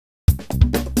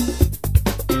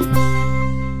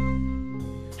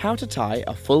How to tie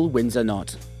a full Windsor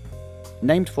knot.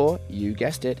 Named for, you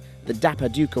guessed it, the dapper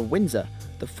Duke of Windsor,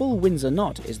 the full Windsor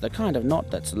knot is the kind of knot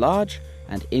that's large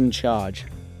and in charge.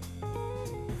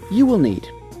 You will need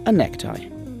a necktie,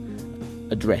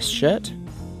 a dress shirt,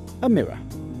 a mirror.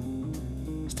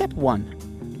 Step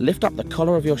 1. Lift up the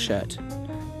collar of your shirt.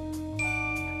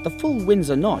 The full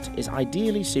Windsor knot is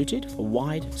ideally suited for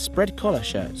wide, spread collar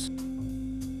shirts.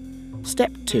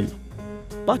 Step 2.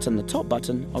 Button the top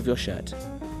button of your shirt.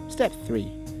 Step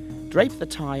 3. Drape the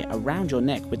tie around your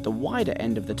neck with the wider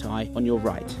end of the tie on your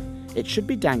right. It should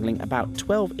be dangling about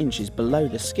 12 inches below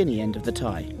the skinny end of the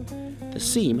tie. The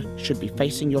seam should be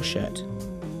facing your shirt.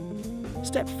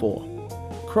 Step 4.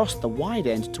 Cross the wide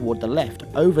end toward the left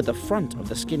over the front of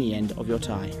the skinny end of your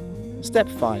tie. Step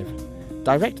 5.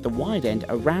 Direct the wide end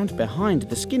around behind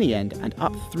the skinny end and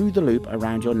up through the loop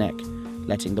around your neck,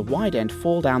 letting the wide end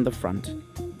fall down the front.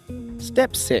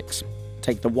 Step 6.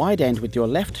 Take the wide end with your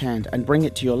left hand and bring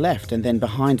it to your left and then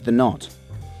behind the knot,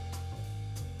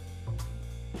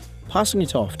 passing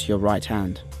it off to your right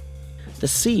hand. The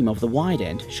seam of the wide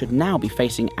end should now be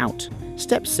facing out.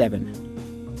 Step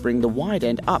 7. Bring the wide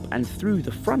end up and through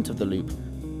the front of the loop,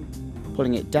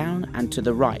 pulling it down and to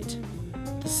the right.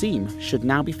 The seam should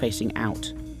now be facing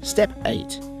out. Step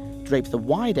 8. Drape the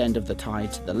wide end of the tie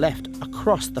to the left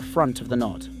across the front of the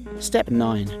knot. Step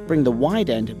 9. Bring the wide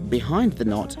end behind the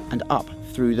knot and up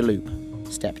through the loop.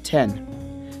 Step 10.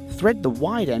 Thread the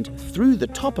wide end through the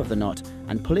top of the knot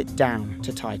and pull it down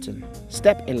to tighten.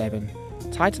 Step 11.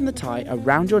 Tighten the tie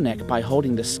around your neck by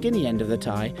holding the skinny end of the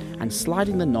tie and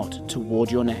sliding the knot toward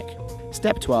your neck.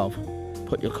 Step 12.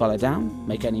 Put your collar down,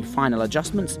 make any final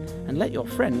adjustments, and let your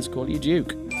friends call you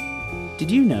Duke.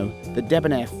 Did you know the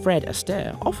debonair Fred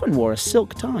Astaire often wore a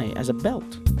silk tie as a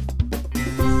belt?